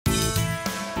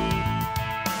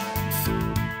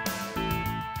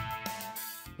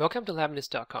Welcome to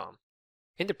LabMinutes.com.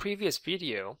 In the previous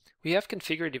video, we have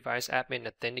configured device admin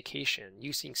authentication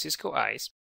using Cisco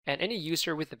ISE, and any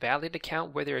user with a valid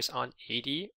account, whether it's on AD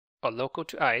or local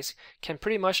to ISE, can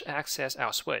pretty much access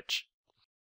our switch.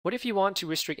 What if you want to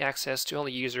restrict access to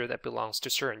only user that belongs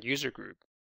to certain user group?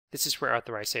 This is where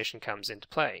authorization comes into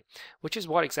play, which is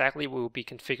what exactly we will be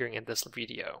configuring in this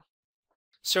video.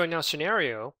 So in our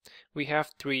scenario, we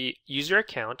have three user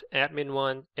account, admin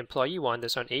 1, employee 1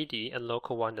 that's on AD, and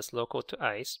local 1 that's local to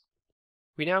ISE.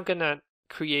 We're now gonna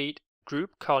create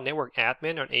group called network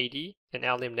admin on AD and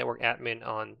LM network admin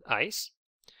on ISE.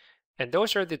 And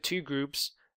those are the two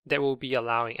groups that will be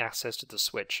allowing access to the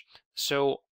switch.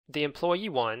 So the employee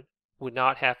 1 would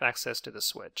not have access to the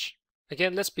switch.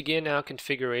 Again, let's begin our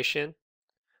configuration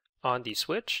on the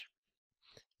switch.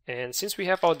 And since we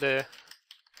have all the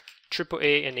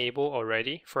AAA enabled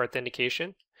already for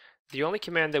authentication, the only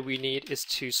command that we need is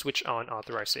to switch on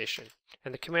authorization.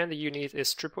 And the command that you need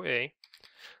is AAA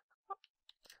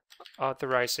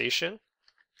authorization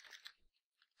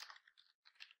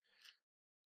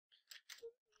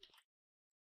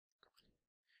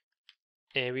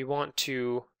and we want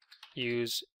to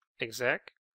use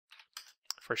exec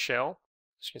for shell,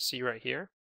 as you can see right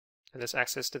here, and this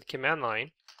access to the command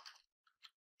line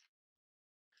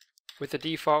with the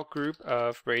default group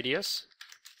of radius,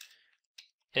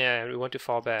 and we want to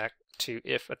fall back to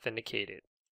if authenticated.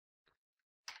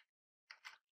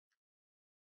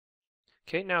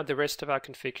 Okay, now the rest of our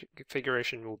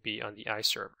configuration will be on the ISE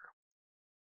server.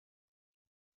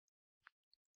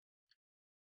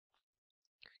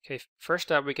 Okay,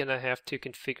 first up, we're going to have to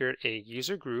configure a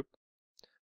user group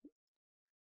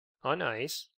on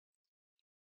ISE,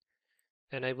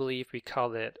 and I believe we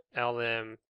call it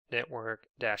LM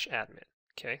network-admin.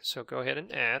 Okay, so go ahead and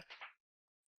add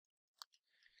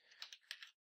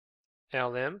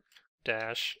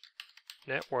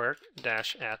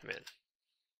LM-network-admin.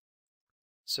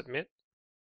 Submit.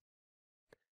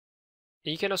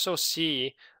 You can also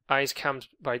see ISE comes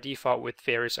by default with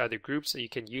various other groups that you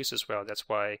can use as well. That's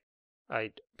why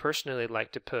I personally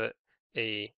like to put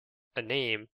a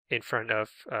name in front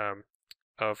of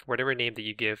whatever name that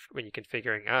you give when you're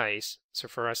configuring ISE. So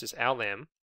for us, it's LM.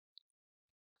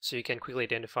 So you can quickly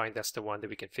identify that's the one that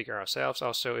we configure ourselves.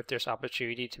 Also, if there's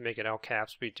opportunity to make it all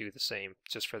caps, we do the same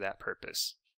just for that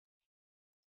purpose.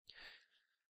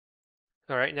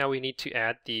 All right, now we need to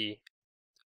add the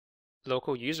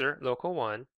local user, local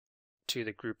 1, to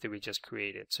the group that we just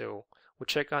created. So we'll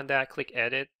check on that, click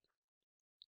edit,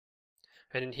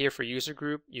 and in here for user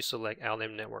group, you select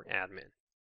LM network admin.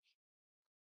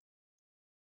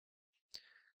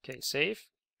 Okay, save.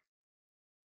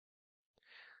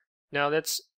 Now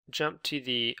let's jump to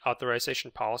the authorization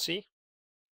policy.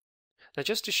 Now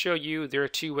just to show you, there are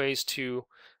two ways to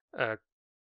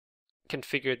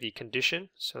configure the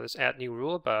condition. So let's add new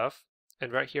rule above,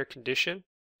 and right here condition.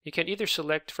 You can either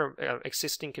select from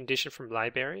existing condition from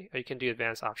library, or you can do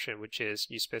advanced option, which is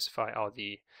you specify all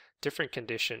the different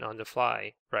condition on the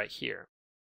fly right here.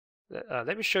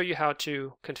 Let me show you how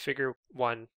to configure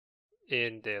one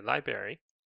in the library.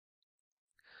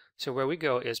 So where we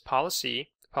go is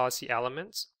policy, policy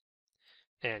elements,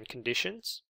 and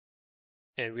conditions,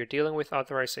 and we're dealing with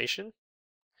authorization,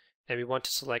 and we want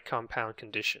to select compound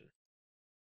condition.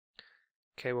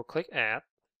 Okay, we'll click add,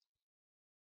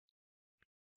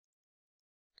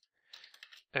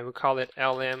 and we'll call it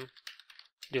LM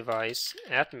device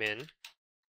admin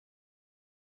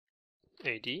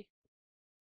AD.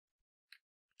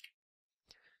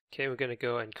 Okay, we're going to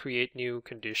go and create new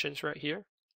conditions right here.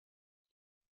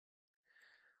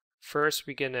 First,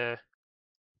 we're going to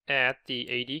add the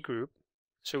AD group.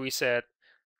 So we said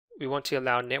we want to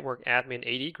allow network admin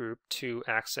AD group to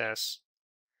access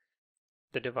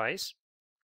the device.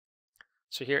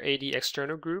 So here AD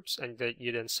external groups, and that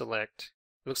you then select.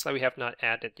 It looks like we have not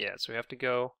added yet, so we have to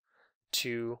go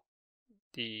to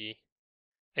the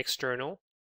external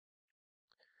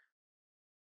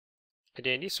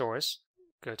identity source,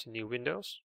 go to new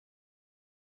Windows,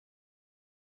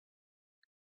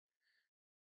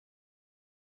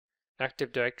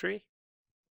 Active Directory,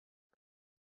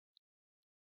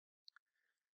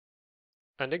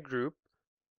 under group,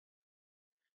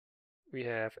 we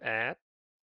have add,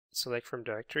 select from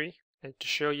directory, and to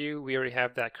show you, we already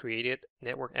have that created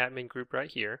network admin group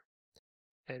right here,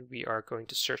 and we are going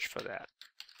to search for that.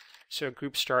 So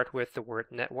groups start with the word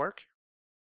network,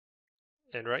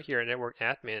 and right here network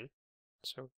admin,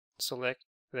 so select,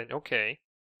 then OK,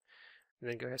 and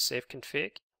then go ahead save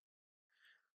config.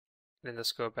 Then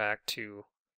let's go back to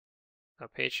our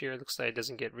page here. It looks like it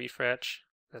doesn't get refresh.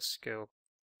 Let's go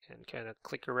and kind of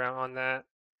click around on that,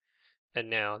 and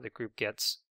now the group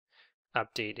gets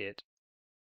updated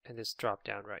in this drop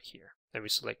down right here. And we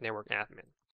select network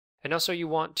admin. And also you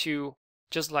want to,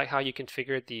 just like how you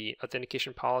configure the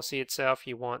authentication policy itself,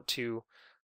 you want to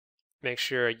make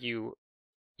sure you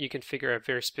configure a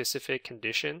very specific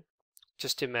condition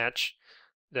just to match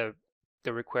the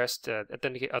request,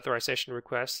 authorization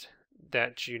request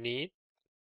that you need.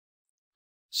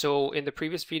 So in the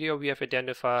previous video, we have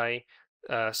identified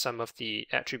some of the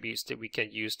attributes that we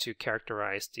can use to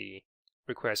characterize the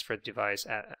request for device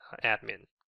admin.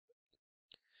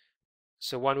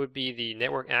 So one would be the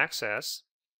network access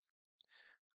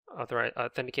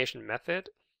authentication method,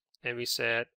 and we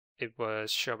said it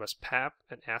was show us PAP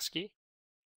and ASCII.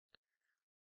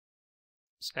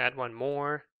 Let's add one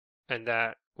more, and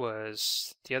that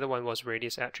was, the other one was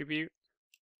radius attribute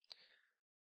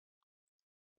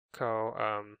called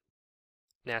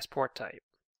NAS port type.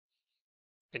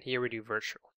 And here we do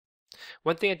virtual.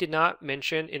 One thing I did not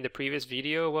mention in the previous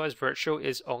video was virtual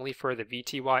is only for the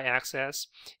VTY access.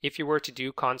 If you were to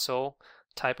do console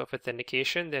type of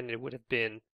authentication, then it would have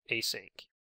been async.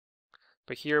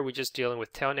 But here we're just dealing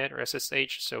with telnet or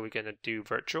SSH, so we're going to do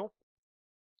virtual.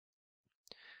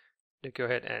 Now go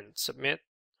ahead and submit.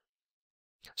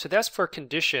 So that's for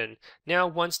condition. Now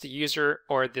once the user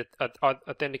or the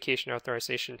authentication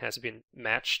authorization has been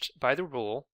matched by the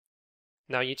rule,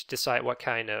 now you need to decide what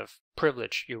kind of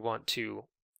privilege you want to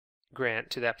grant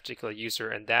to that particular user,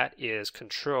 and that is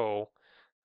control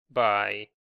by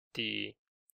the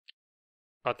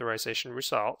authorization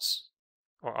results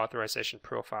or authorization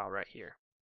profile right here.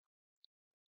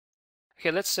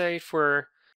 Okay, let's say for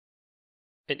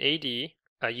an AD,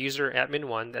 a user admin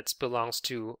 1 that belongs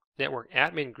to network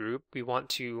admin group, we want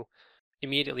to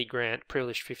immediately grant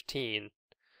privilege 15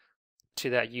 to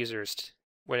that user's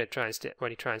when he tries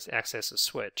to access a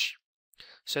switch.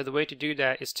 So the way to do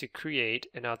that is to create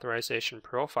an authorization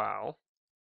profile,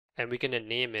 and we're going to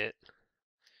name it,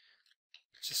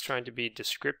 just trying to be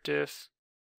descriptive,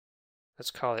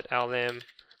 let's call it LM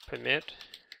permit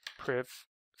priv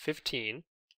 15.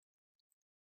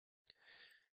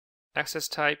 Access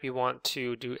type, you want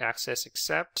to do access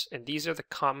accept, and these are the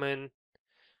common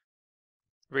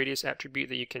radius attribute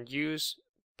that you can use,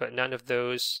 but none of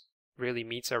those really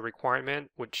meets our requirement,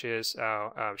 which is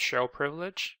our shell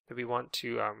privilege that we want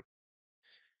to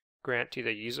grant to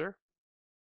the user.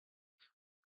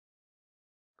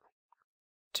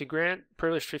 To grant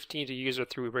privilege 15 to user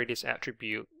through radius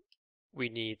attribute, we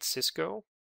need Cisco.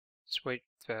 Let's wait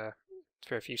for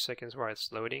a few seconds while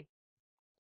it's loading.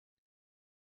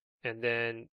 And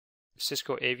then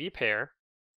Cisco AV pair.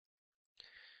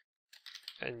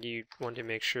 And you want to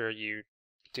make sure you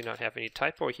do not have any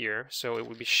typo here, so it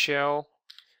would be shell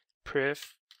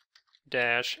priv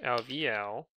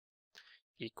 -lvl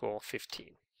equal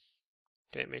 15.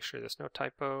 Okay, make sure there's no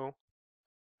typo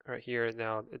right here.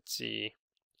 Now it's the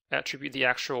attribute, the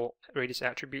actual radius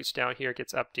attributes down here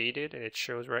gets updated, and it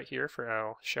shows right here for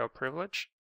our shell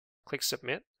privilege. Click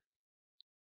submit.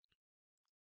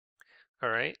 All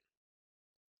right.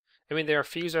 I mean, there are a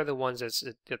few other ones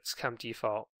that's come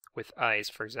default with ISE,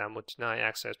 for example, deny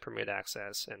access, permit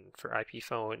access, and for IP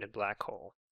phone and black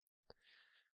hole.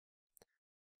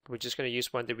 We're just going to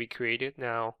use one that we created.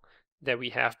 Now that we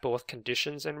have both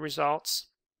conditions and results,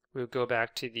 we'll go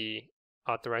back to the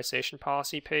authorization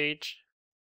policy page,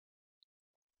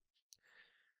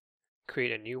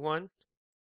 create a new one.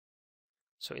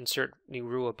 So insert new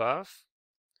rule above.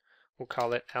 We'll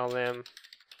call it LM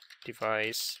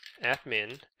device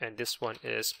admin, and this one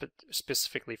is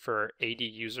specifically for AD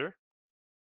user.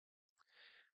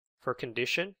 For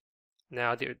condition,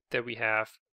 now that we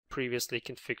have previously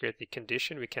configured the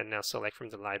condition, we can now select from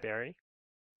the library.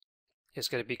 It's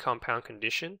going to be compound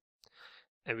condition,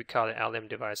 and we call it LM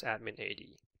device admin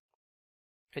AD.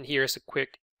 And here's a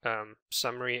quick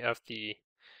summary of the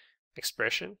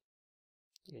expression.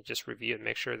 You just review and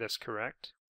make sure that's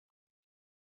correct.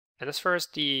 And as far as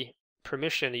the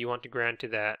permission that you want to grant to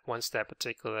that, once that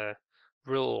particular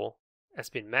rule has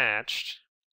been matched,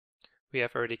 we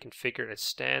have already configured a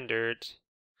standard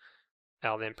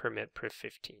LM permit priv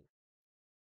 15.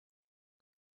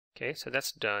 Okay, so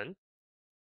that's done.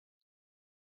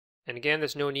 And again,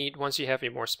 there's no need, once you have a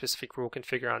more specific rule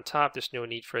configured on top, there's no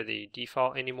need for the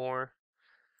default anymore,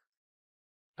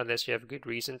 unless you have a good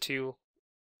reason to.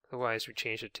 Otherwise, we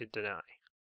change it to deny.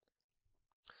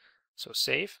 So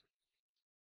save.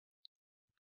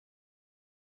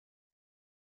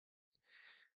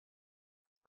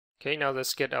 Okay, now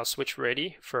let's get our switch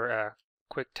ready for a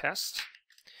quick test.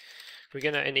 We're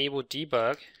going to enable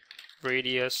debug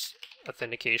radius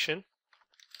authentication.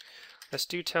 Let's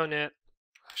do telnet.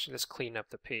 Actually, let's clean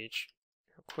up the page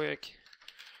real quick.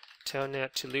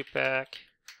 telnet to loopback,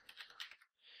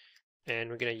 and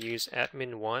we're going to use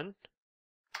admin1,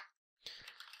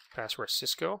 password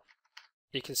Cisco.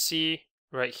 You can see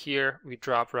right here we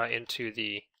drop right into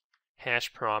the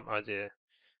hash prompt or the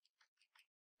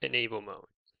enable mode.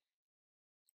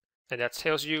 And that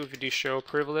tells you if you do show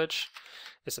privilege,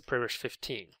 it's a privilege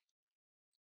 15.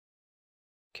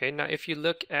 Okay, now if you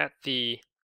look at the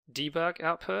debug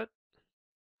output,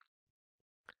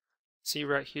 see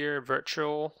right here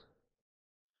virtual,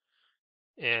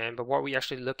 but what we're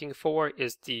actually looking for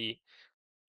is the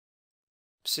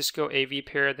Cisco AV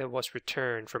pair that was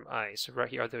returned from ISE. So right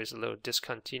here there is a little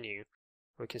discontinue.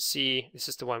 We can see this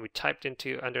is the one we typed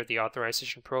into under the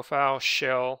authorization profile,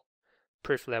 shell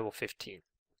priv level 15.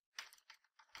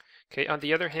 Okay, on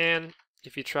the other hand,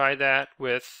 if you try that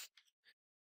with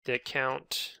the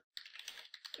account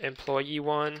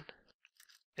employee1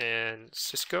 and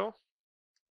Cisco,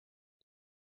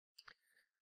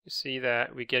 you see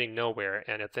that we're getting nowhere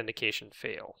and authentication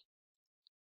fail.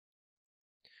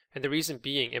 And the reason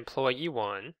being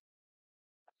employee1,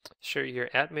 sure your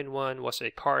admin1 was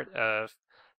a part of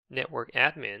network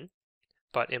admin,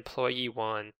 but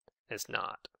employee1 is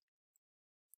not.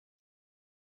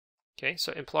 Okay,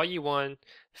 so employee1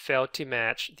 failed to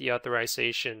match the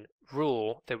authorization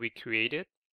rule that we created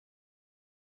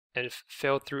and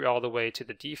failed through all the way to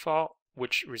the default,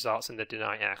 which results in the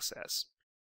deny access.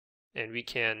 And we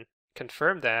can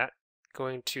confirm that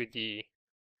going to the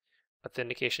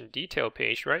authentication detail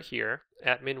page right here.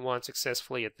 Admin1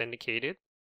 successfully authenticated,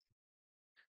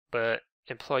 but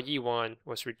employee1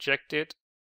 was rejected,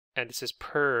 and this is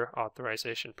per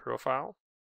authorization profile.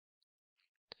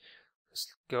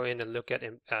 Let's go in and look at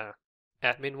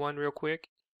admin1 real quick.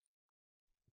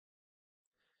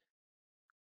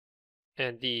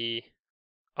 And the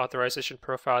authorization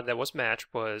profile that was matched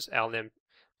was LM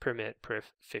permit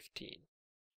priv 15.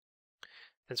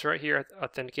 And so right here,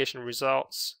 authentication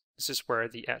results, this is where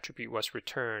the attribute was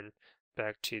returned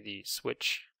back to the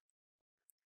switch.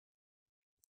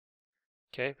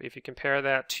 Okay, if you compare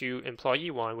that to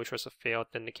employee1, which was a failed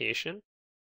authentication,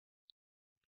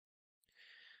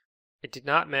 it did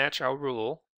not match our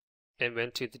rule and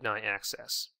went to deny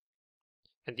access.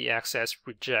 And the access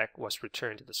reject was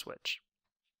returned to the switch.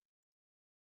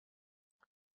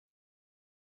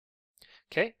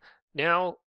 Okay,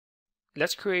 now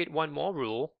let's create one more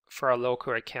rule for our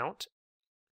local account.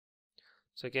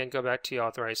 So again, go back to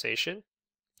authorization.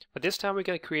 But this time we're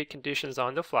going to create conditions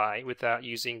on the fly without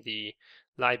using the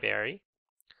library.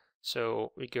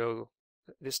 So we go,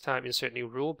 this time insert new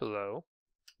rule below.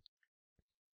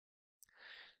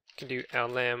 You can do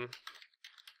LM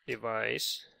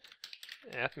device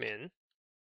admin.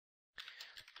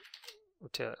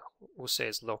 We'll say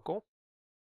it's local.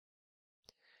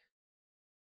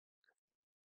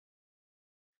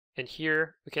 And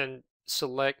here we can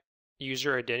select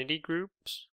user identity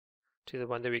groups to the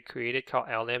one that we created called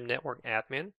LM network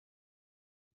admin.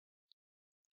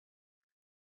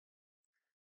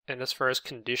 And as far as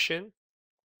condition,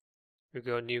 we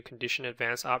go new condition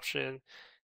advanced option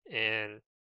and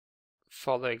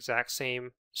follow the exact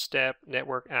same step,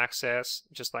 network access,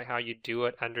 just like how you do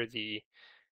it under the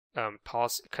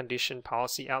condition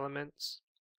policy elements.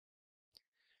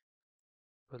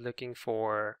 We're looking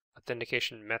for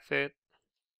authentication method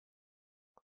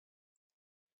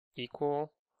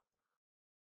equal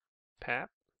PAP,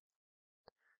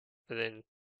 and then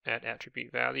add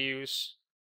attribute values,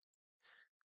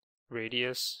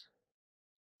 radius,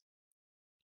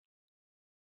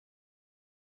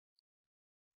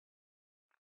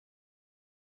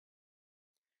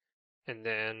 and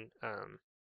then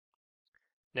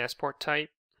NAS port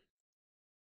type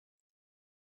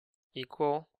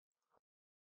equal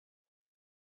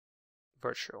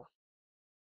virtual.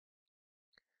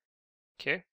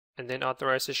 Okay, and then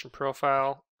authorization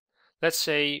profile. Let's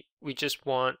say we just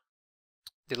want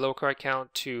the local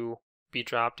account to be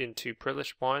dropped into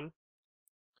privilege 1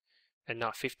 and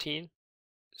not 15.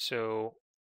 So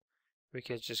we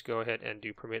can just go ahead and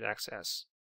do permit access.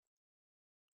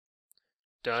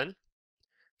 Done.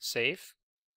 Save.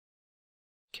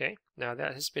 Okay, now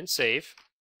that has been saved.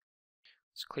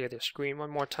 Let's clear the screen one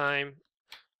more time.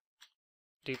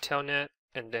 Do telnet,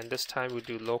 and then this time we'll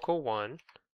do local 1,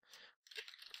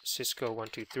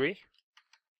 Cisco123.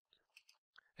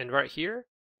 And right here,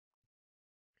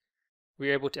 we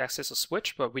were able to access a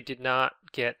switch, but we did not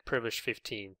get privilege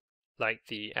 15 like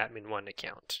the admin1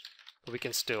 account. But we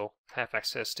can still have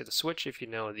access to the switch if you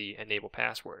know the enable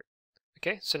password.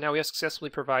 Okay, so now we have successfully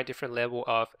provided different level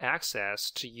of access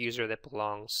to user that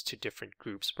belongs to different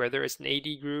groups, whether it's an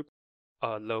AD group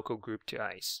or a local group to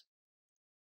ISE.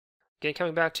 Again,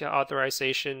 coming back to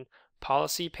authorization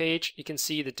policy page, you can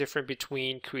see the difference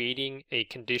between creating a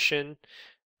condition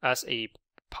as a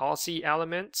policy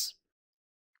element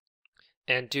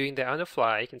and doing that on the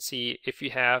fly. You can see if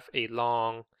you have a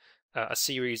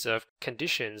series of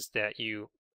conditions that you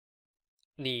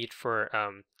need for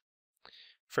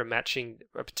matching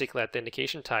a particular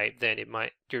authentication type, then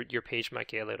your page might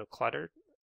get a little cluttered.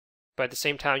 But at the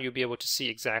same time, you'll be able to see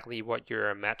exactly what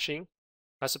you're matching,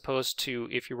 as opposed to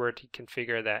if you were to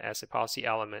configure that as a policy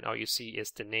element, all you see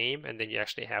is the name, and then you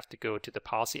actually have to go to the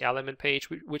policy element page,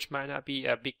 which might not be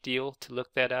a big deal to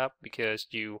look that up, because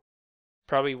you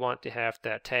probably want to have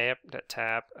that tab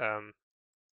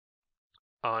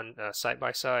on side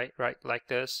by side, right, like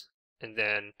this. And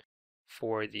then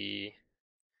for the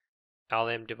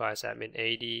LM device admin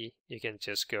 80, you can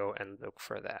just go and look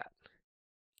for that.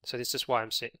 So this is why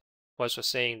I'm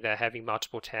saying that having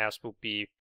multiple tabs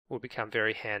will become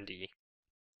very handy,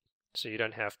 so you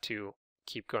don't have to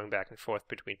keep going back and forth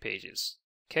between pages.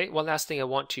 Okay, one last thing I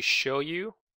want to show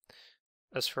you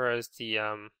as far as the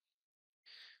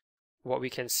what we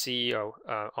can see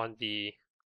on the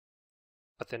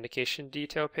authentication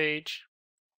detail page.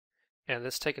 And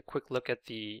let's take a quick look at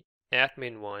the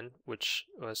admin one, which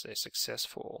was a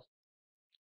successful.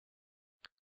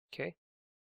 Okay,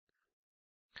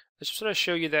 I just want to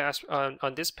show you that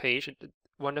on this page,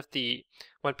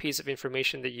 one piece of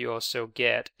information that you also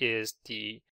get is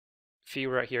the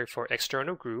field right here for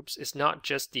external groups. It's not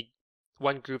just the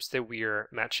groups that we are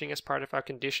matching as part of our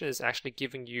condition. It's actually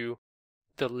giving you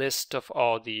the list of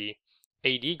all the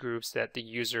AD groups that the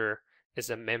user is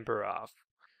a member of.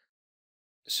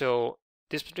 So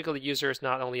this particular user is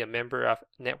not only a member of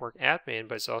network admin,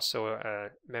 but it's also a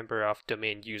member of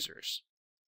domain users.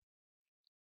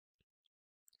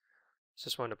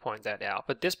 Just want to point that out.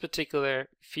 But this particular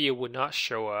field would not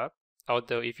show up,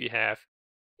 although if you have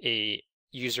a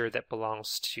user that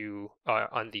belongs to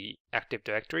on the Active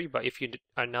Directory. But if you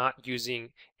are not using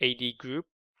AD group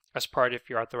as part of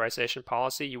your authorization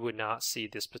policy, you would not see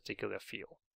this particular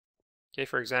field. Okay,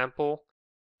 for example,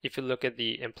 if you look at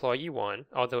the employee one,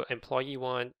 although employee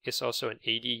one is also an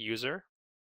AD user,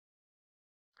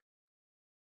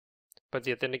 but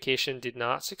the authentication did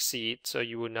not succeed, so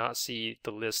you will not see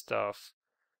the list of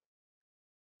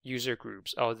user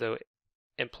groups, although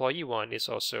employee one is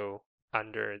also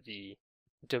under the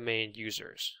domain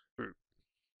users group.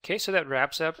 Okay, so that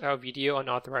wraps up our video on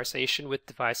authorization with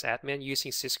device admin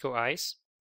using Cisco ISE.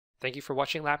 Thank you for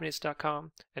watching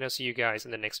LabMinutes.com, and I'll see you guys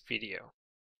in the next video.